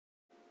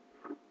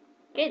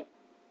Good.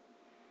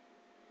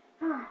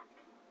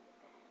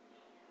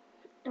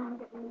 Don't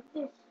get rid of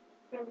this.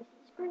 Really see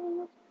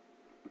screens.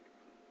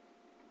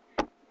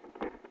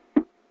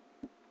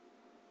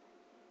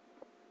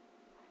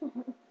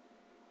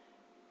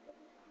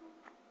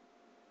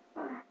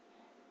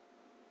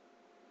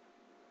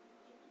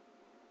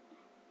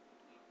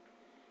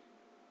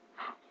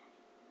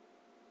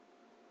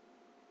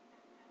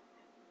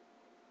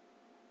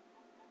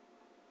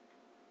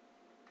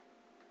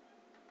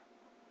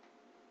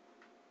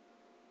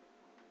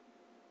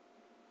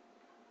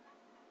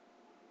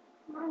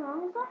 My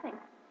mom is laughing.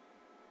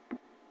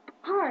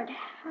 Hard.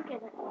 Okay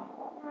then.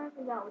 I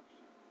forgot which.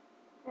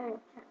 There.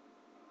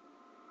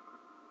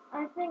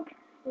 I think I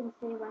didn't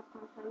say last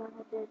time, so I don't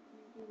have to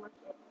do much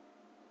yet.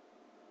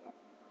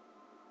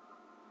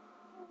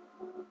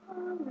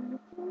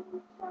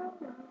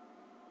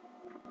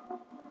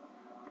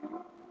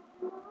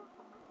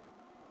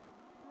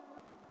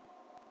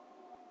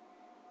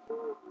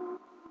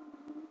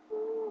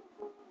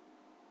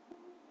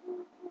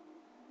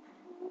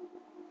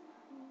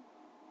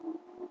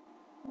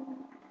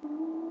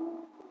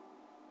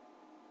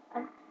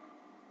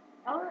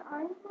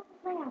 I was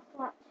playing on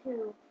slot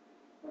 2.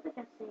 What did I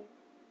say?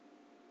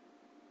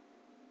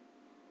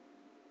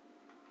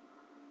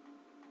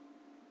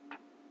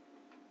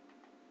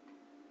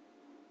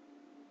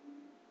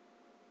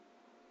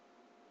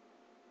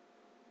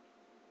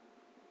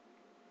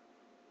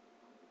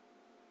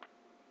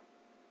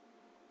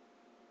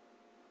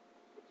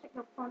 It's like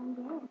a fun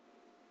game.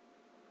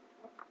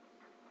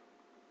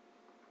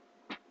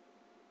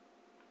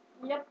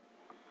 Yep.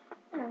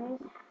 Anyways,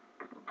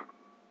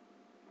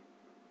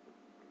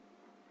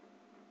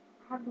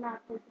 I have not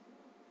played this.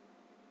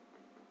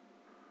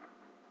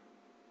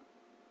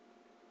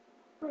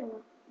 Wait a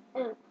minute. It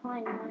was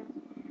playing nice.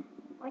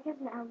 My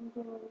cousin Alan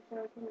gave me so I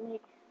can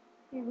make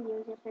 3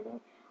 videos yesterday.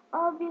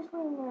 Obviously,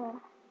 I'm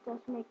gonna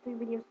just make 3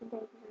 videos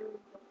today because I really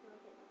don't feel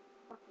like it.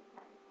 Fucking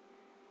tired.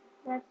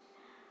 That's,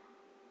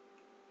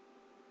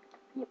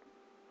 yep,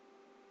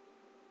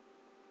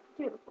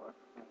 2 of the 4.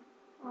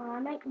 I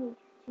might make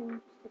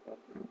 2 just today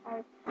because I'm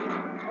tired.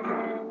 And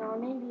then, or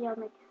maybe I'll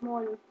make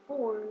more than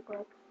 4,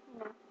 but, you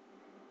know.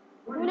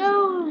 Who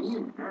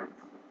knows?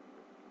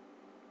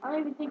 I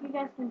don't even think you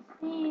guys can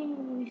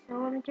see, so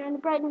I'm gonna turn the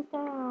brightness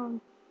down.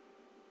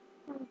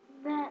 Like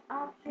that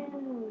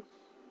options.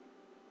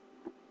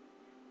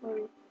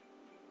 Wait.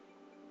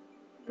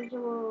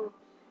 Visuals.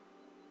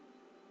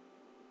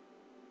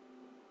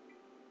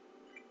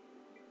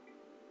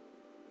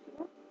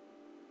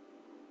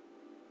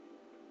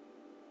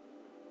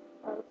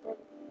 Oh, it said,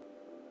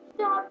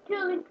 stop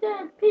killing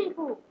dead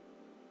people!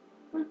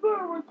 Because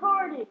we're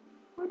retarded!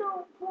 We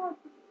don't want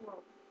to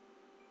smoke.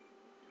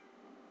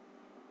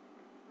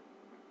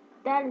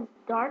 That is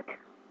dark.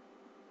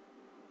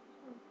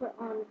 I'll put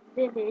on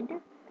vivid.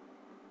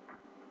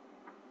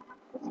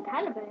 It's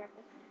kind of better.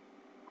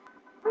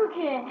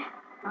 Okay.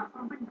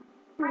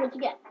 What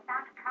you get? I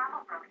found a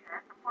travel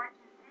brochure for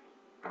Fortune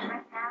City.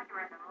 Right now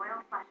you're in the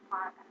Royal Flush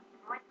Plaza.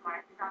 Voice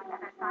Mart is on the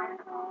other side of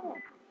the mall.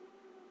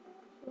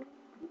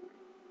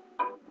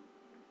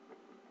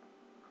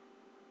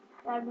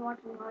 I've been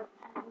watching a lot of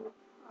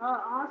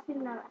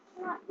Austin, no, that's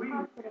not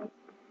confident.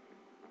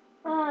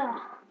 Oh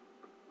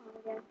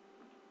my god.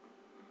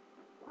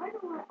 Why do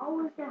I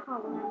always get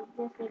hot when I'm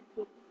this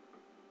big?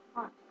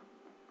 Hot.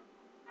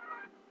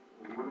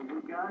 What do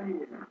we got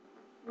here?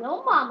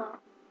 No mama.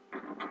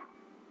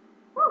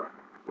 Woo.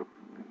 This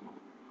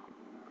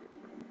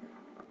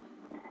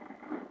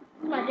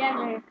is my dad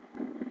right here.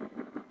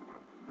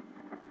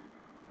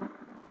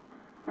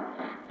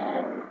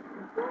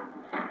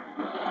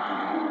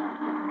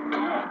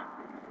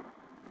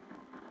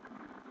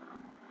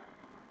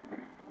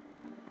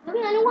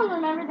 Doesn't anyone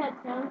remember that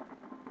song?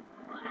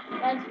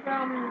 That's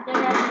from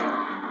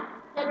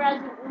Dead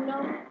Rising Uno.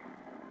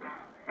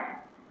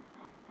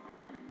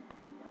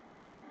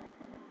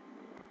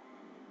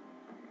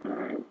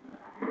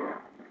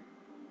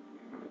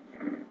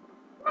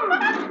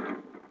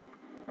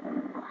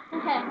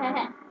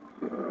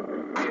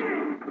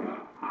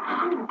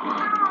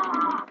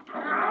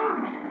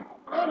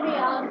 It would be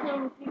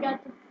awesome if you got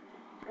to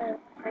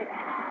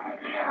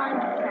find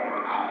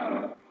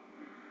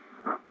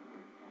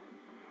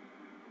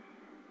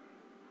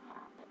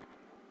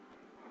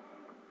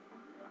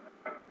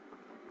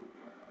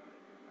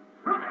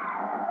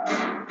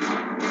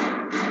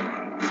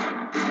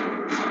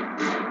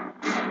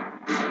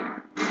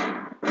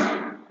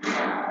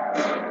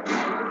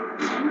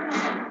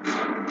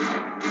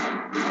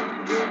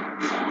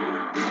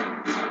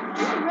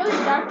This is really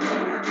dark to me.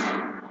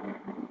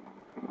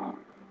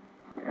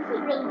 This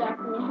is really dark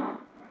to me.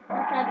 I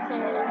tried to say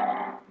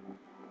earlier.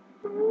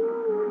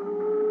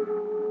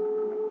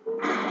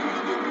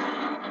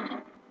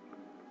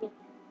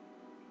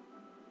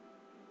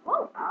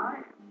 Whoa! I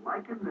am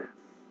liking this.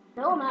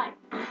 So am I.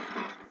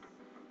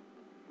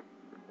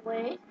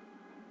 Wait.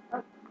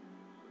 Oh.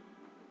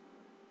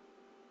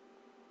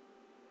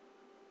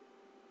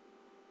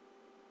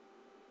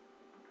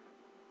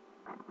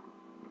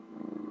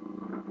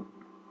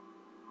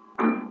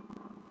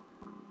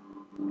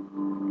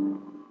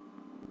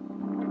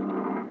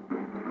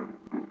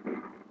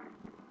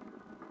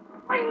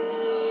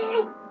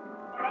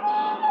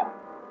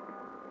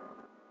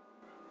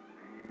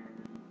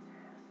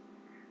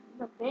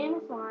 a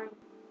famous line.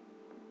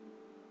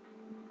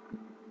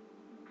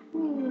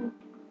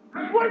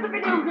 Where's the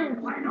video games?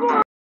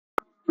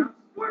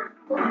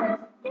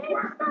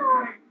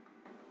 GameStop!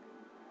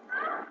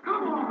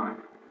 Come on!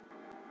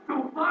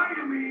 Don't lie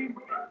to me!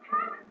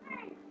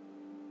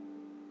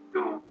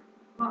 Don't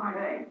lie.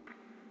 Hey,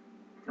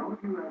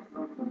 don't you have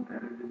something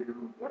better to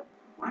do? Yep.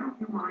 Why don't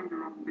you mind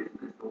your own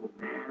business, old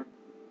man?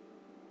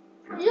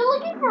 You're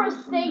looking for a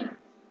safe.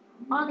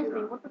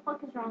 Honestly, what the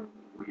fuck is wrong?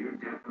 Well, you're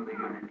definitely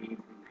gonna need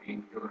some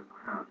painkillers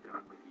when I'm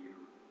done with you.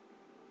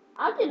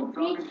 I can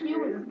beat you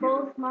with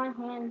both my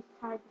hands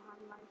tied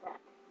behind my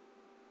back.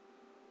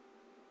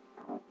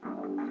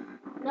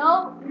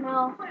 No,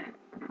 no.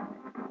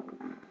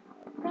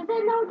 Because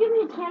then that'll give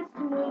me a chance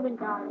to move and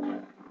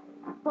dodge.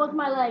 Both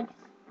my legs.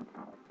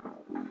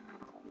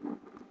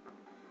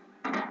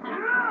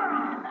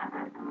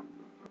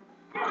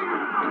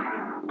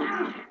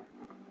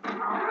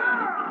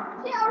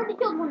 See, I already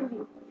killed one of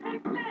you.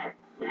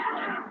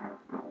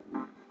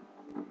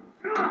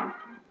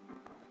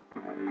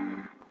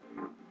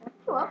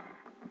 You up.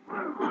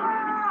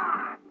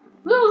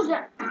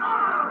 Loser!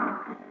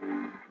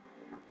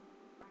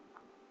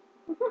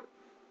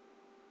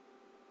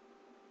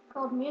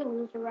 Called me a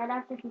loser right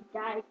after he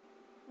died.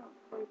 No,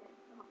 before he died.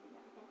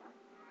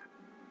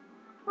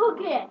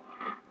 Okay.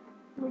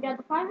 We got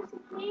the pharmacy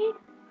key.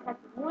 Got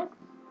the voice.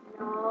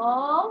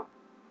 No.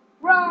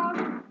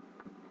 Wrong.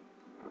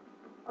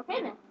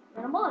 Okay then.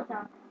 Got a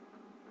Molotov.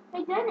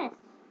 Hey Dennis.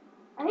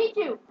 I hate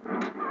you.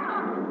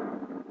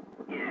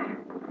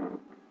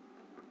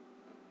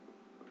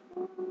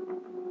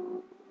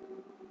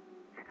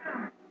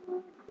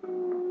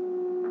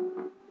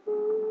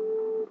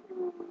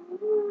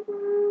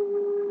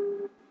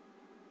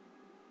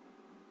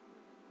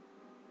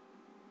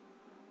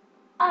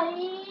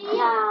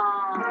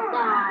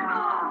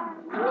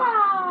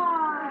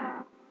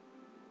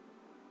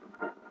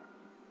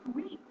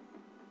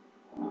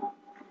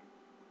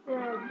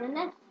 Yeah.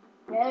 Dennis.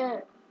 Yeah.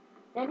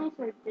 Dennis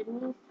or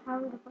Denise. How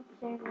the fuck you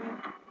say your name?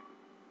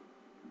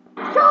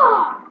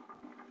 Yeah.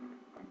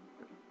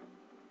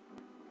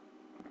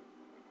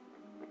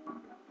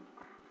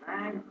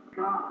 Thank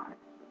God.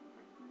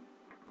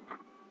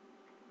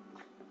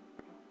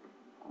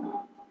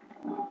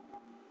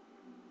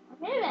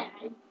 Okay then.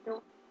 I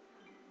don't.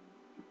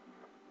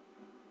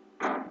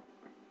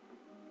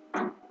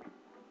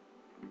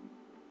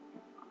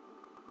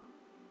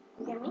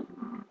 You get me?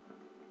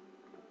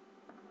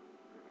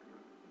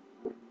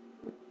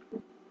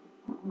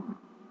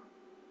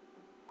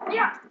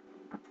 Yeah!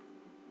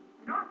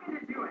 Not gonna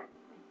do it.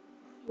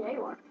 Yeah,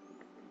 you are.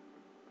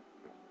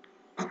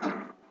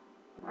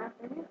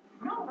 After you.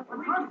 No, what's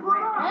going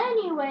on?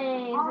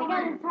 Anyways, I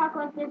gotta talk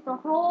like this the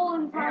whole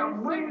entire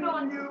I'm waiting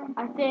on series, you.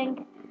 I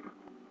think,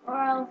 or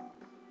else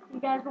you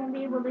guys won't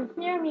be able to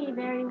hear me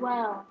very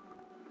well.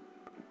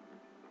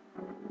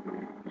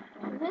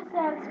 This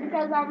sucks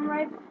because I'm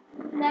right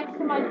next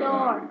to my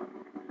door.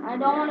 I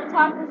don't want to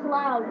talk this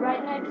loud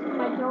right next to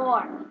my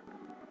door.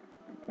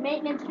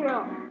 Maintenance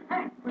room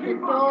with a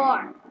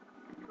door.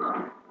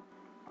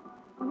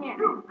 I'm here.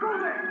 You, go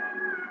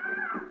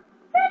there!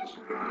 Bitch!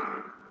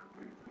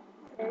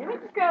 Okay, let me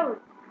just go.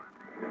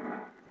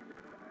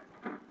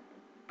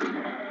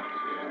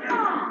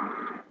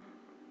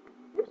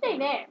 You stay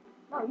there.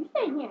 No, you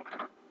stay here.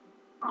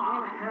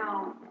 Oh,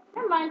 hell.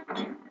 Never mind.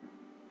 Okay.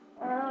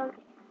 I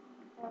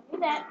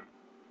need that.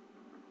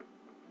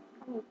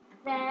 I need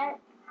that.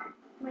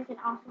 Make an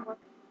awesome work.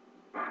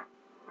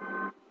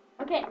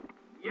 Okay.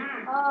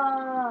 Yes!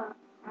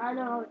 I don't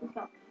know what this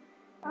go.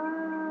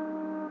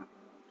 Hold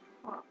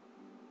on.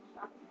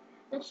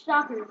 The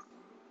shockers.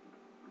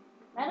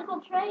 Medical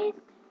trays.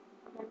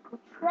 Medical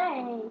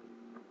tray.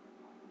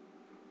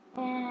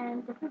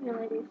 And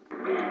defibrillators.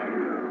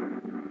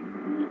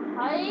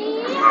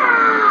 Hiya!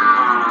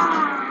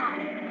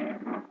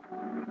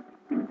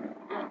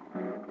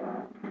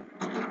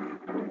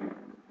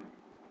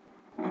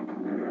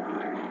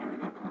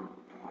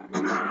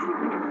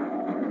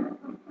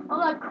 Oh,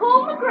 like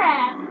Cole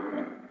McGrath.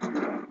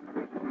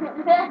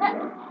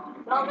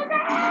 Cole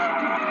McGrath!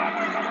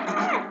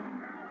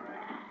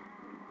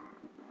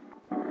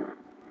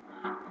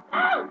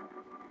 Oh!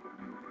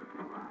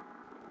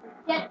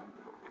 Get it.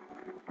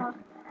 Come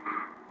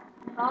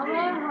on.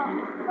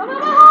 Come on.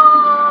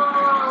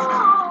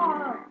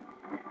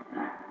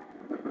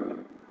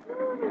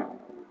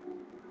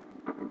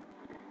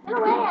 Get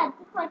away. I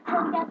just like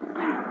totally got to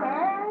see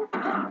first.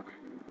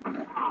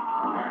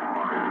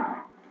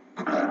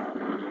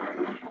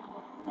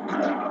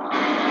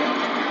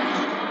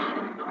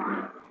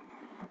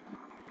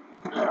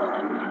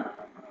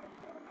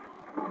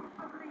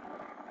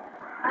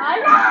 I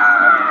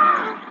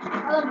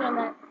love doing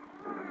that.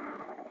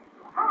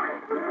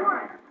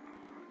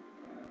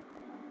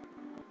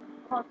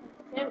 Oh,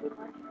 sensitivity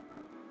much.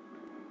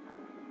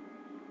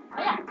 Oh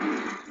yeah.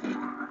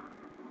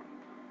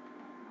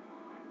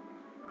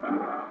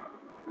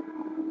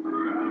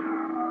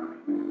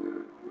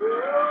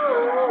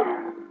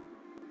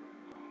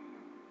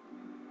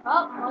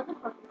 Oh,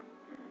 motherfucker.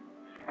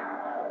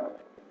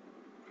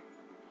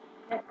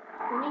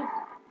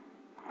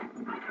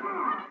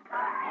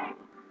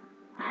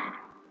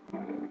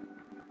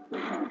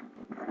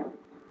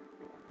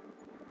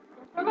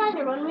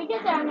 when we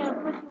get there, I'm gonna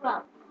push you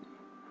up.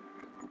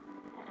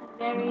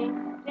 Very,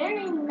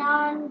 very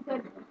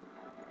non-good.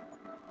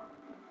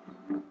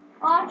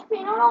 Oh, actually,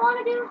 you know what I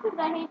want to do? Because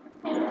I hate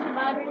seeing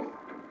survivors.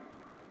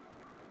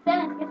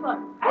 Dennis, guess what?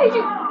 I hate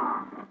you!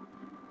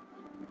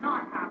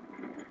 Not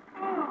happening.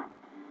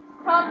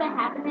 Probably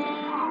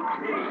happening.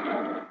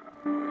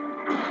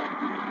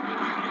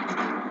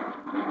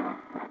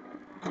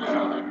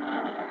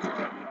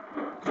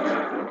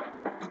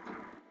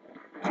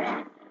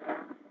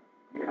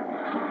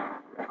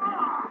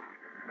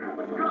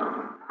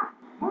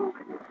 Move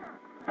it.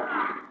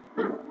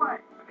 This way.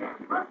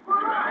 Let's put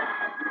up.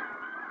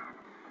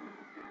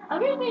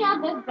 I'm usually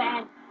not this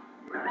bad.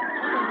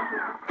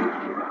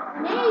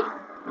 Denise!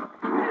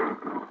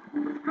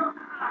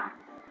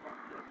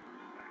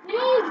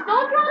 Denise,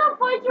 don't try to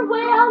fight your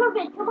way out of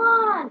it. Come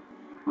on.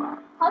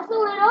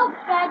 Hustle it up,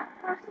 fat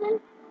person.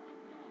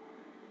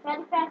 Fat.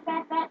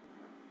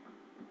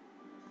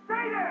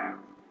 Stay there.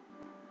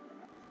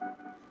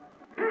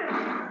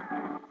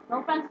 No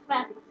offense,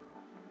 fat.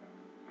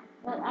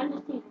 But I'm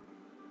just teasing.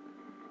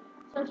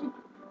 So she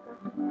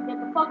get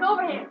the fuck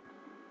over here.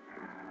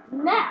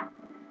 Now,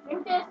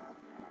 drink this.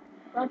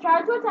 Don't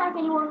try to attack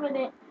anyone with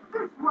it.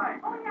 This way.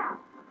 Oh, yeah.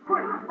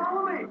 Quick,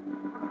 follow me.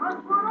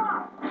 Let's put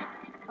up.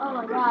 Oh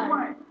my This god.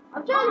 way.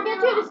 I'm trying to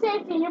get you to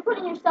safety and you're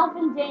putting yourself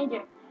in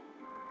danger.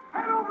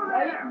 Head over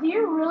there. Do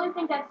you really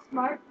think that's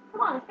smart?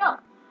 Come on, let's go.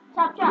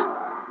 Chop.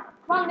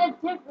 Come on, let's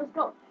dip. Let's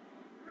go.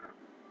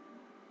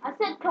 I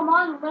said, come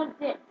on, let's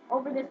dip.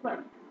 Over this way.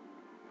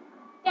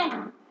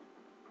 Damn.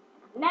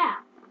 Now,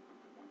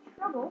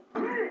 trouble. I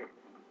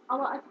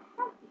will attack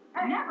you.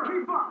 Hey, never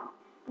keep up.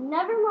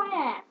 Never my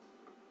ass.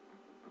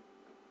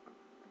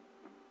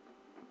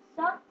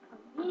 Suck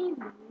these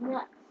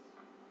nuts.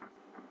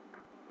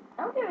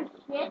 I don't give a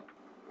shit.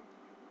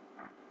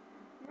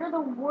 You're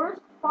the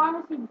worst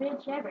pharmacy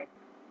bitch ever.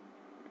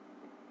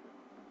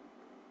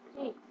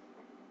 Jeez.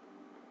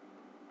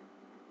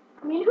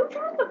 I mean, who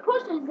tries to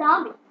push a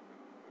zombie?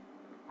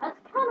 That's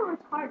kind of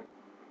retarded.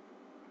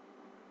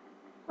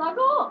 It's like,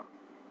 oh,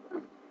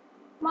 this is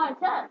my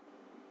attack.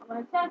 I'm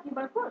gonna attack you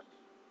by push.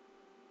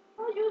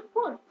 I'll use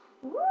push.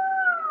 Woo!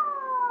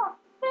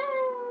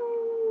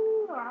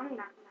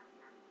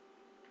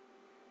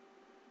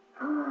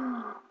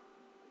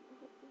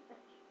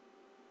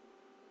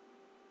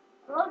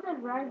 I love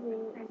that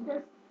rising. It's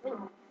just, it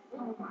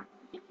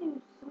gives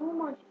you so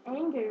much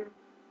anger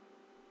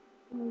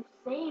when you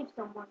save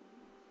someone.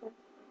 You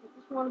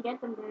just want to get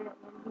them there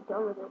and be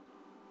done with it.